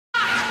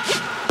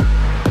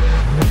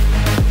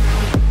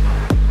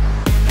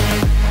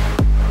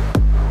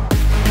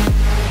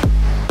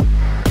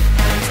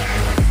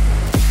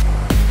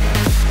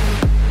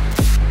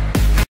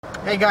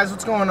Hey guys,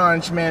 what's going on?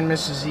 It's your man,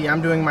 Mr. Z.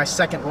 I'm doing my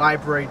second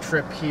library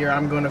trip here.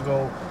 I'm going to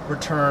go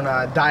return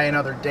Die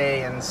Another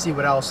Day and see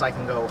what else I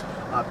can go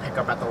pick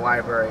up at the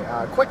library.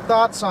 Quick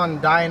thoughts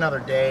on Die Another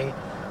Day.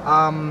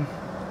 A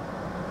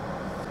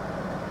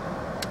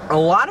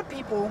lot of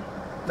people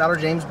that are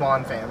James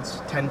Bond fans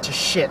tend to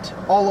shit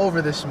all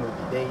over this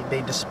movie.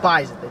 They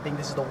despise it. They think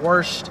this is the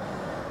worst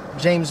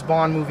James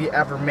Bond movie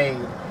ever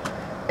made.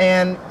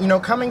 And, you know,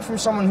 coming from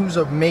someone who's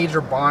a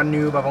major Bond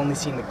noob, I've only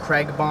seen the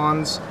Craig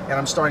Bonds, and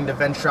I'm starting to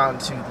venture out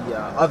into the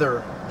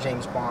other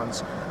James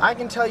Bonds, I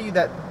can tell you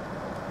that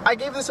I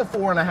gave this a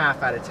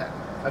 4.5 out of 10.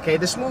 Okay,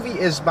 this movie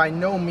is by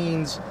no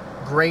means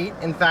great.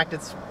 In fact,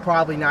 it's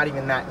probably not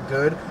even that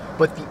good.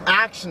 But the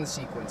action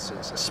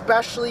sequences,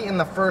 especially in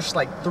the first,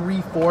 like,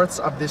 3/4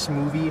 of this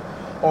movie,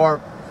 are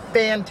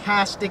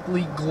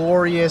fantastically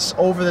glorious,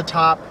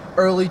 over-the-top,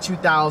 early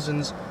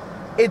 2000s.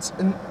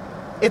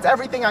 It's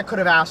everything I could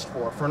have asked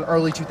for an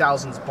early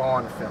 2000s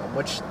Bond film,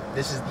 which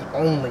this is the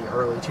only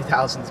early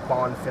 2000s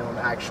Bond film,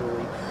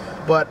 actually.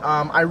 But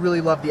I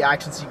really love the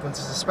action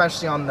sequences,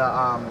 especially on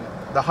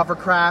the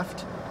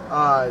hovercraft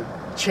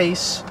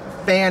chase.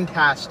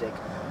 Fantastic.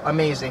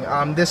 Amazing.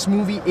 This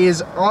movie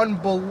is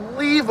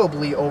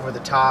unbelievably over the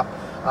top.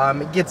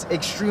 It gets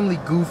extremely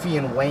goofy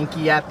and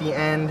wanky at the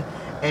end,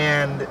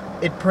 and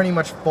it pretty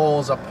much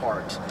falls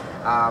apart.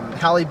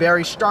 Halle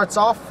Berry starts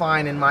off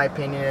fine, in my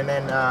opinion, and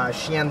then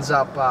she ends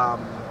up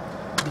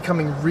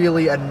becoming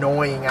really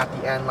annoying at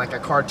the end, like a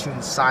cartoon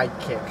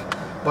sidekick.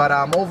 But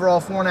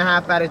overall,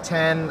 4.5 out of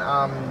 10.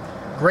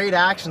 Great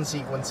action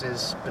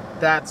sequences, but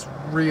that's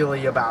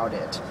really about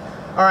it.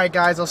 Alright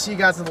guys, I'll see you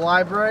guys at the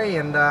library,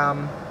 and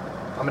I'm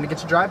going to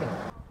get you driving.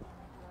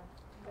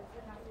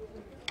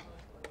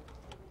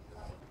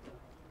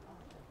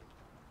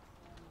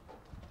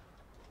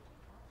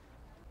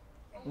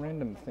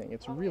 Random thing,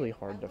 it's really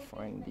hard to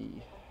find the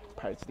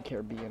Pirates of the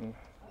Caribbean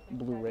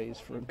Blu-rays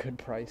for a good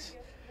price,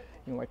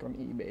 you know, like on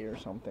eBay or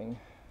something,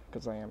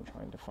 because I am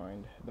trying to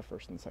find the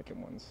first and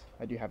second ones.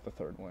 I do have the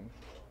third one.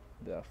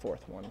 The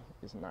fourth one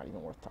is not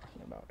even worth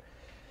talking about.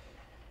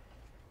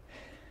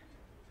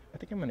 I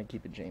think I'm going to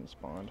keep it James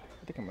Bond.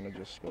 I think I'm going to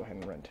just go ahead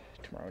and rent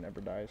Tomorrow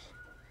Never Dies.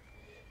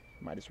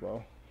 Might as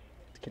well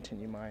to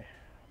continue my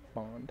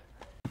Bond.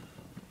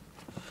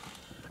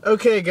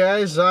 Okay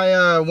guys,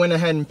 I went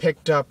ahead and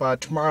picked up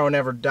Tomorrow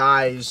Never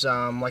Dies.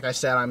 Like I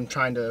said, I'm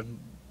trying to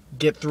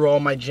get through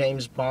all my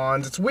James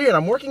Bonds. It's weird,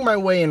 I'm working my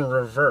way in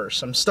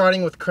reverse. I'm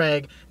starting with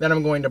Craig, then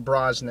I'm going to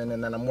Brosnan,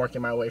 and then I'm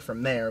working my way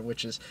from there,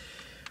 which is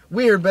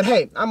weird, but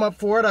hey, I'm up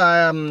for it.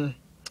 I'm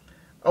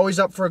always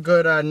up for a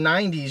good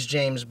 90s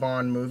James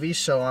Bond movie,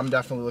 so I'm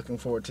definitely looking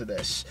forward to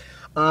this.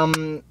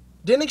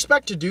 Didn't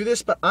expect to do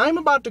this, but I'm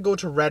about to go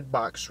to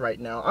Redbox right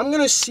now. I'm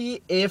going to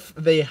see if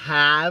they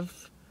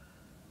have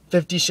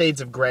 50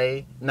 Shades of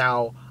Grey.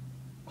 Now,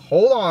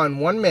 hold on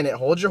 1 minute,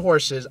 hold your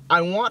horses.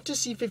 I want to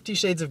see 50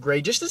 Shades of Grey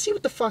just to see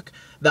what the fuck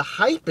the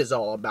hype is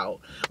all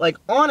about. Like,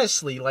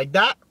 honestly, like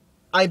that,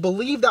 I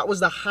believe that was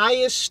the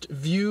highest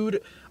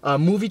viewed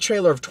movie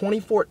trailer of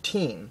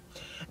 2014.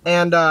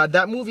 And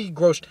that movie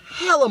grossed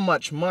hella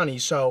much money,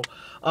 so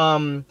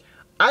I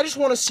just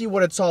want to see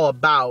what it's all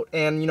about.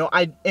 And, you know,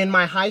 in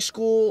my high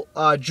school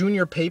junior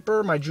year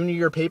paper,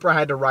 I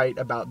had to write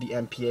about the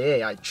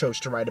MPAA. I chose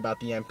to write about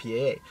the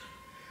MPAA.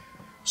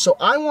 So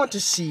I want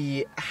to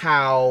see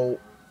how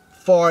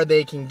far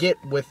they can get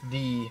with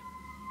the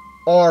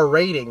R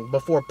rating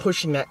before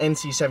pushing that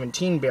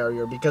NC-17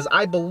 barrier, because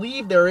I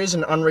believe there is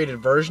an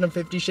unrated version of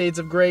 50 Shades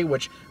of Grey,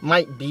 which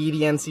might be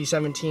the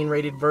NC-17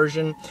 rated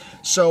version.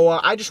 So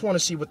I just want to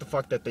see what the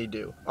fuck that they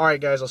do. Alright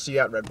guys, I'll see you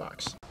at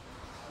Redbox.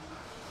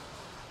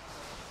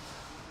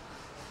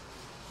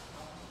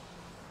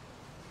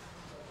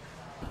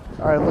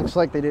 Alright, looks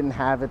like they didn't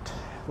have it.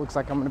 Looks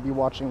like I'm going to be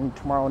watching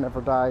Tomorrow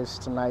Never Dies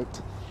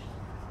tonight.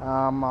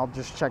 I'll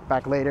just check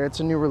back later. It's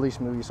a new release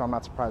movie, so I'm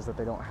not surprised that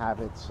they don't have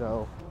it.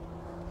 So,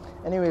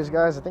 anyways,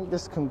 guys, I think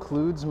this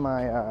concludes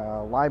my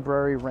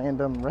library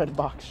random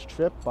Redbox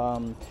trip.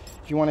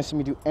 If you want to see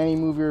me do any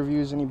movie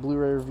reviews, any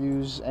Blu-ray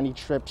reviews, any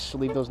trips,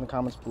 leave those in the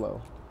comments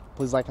below.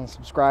 Please like and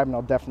subscribe, and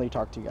I'll definitely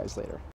talk to you guys later.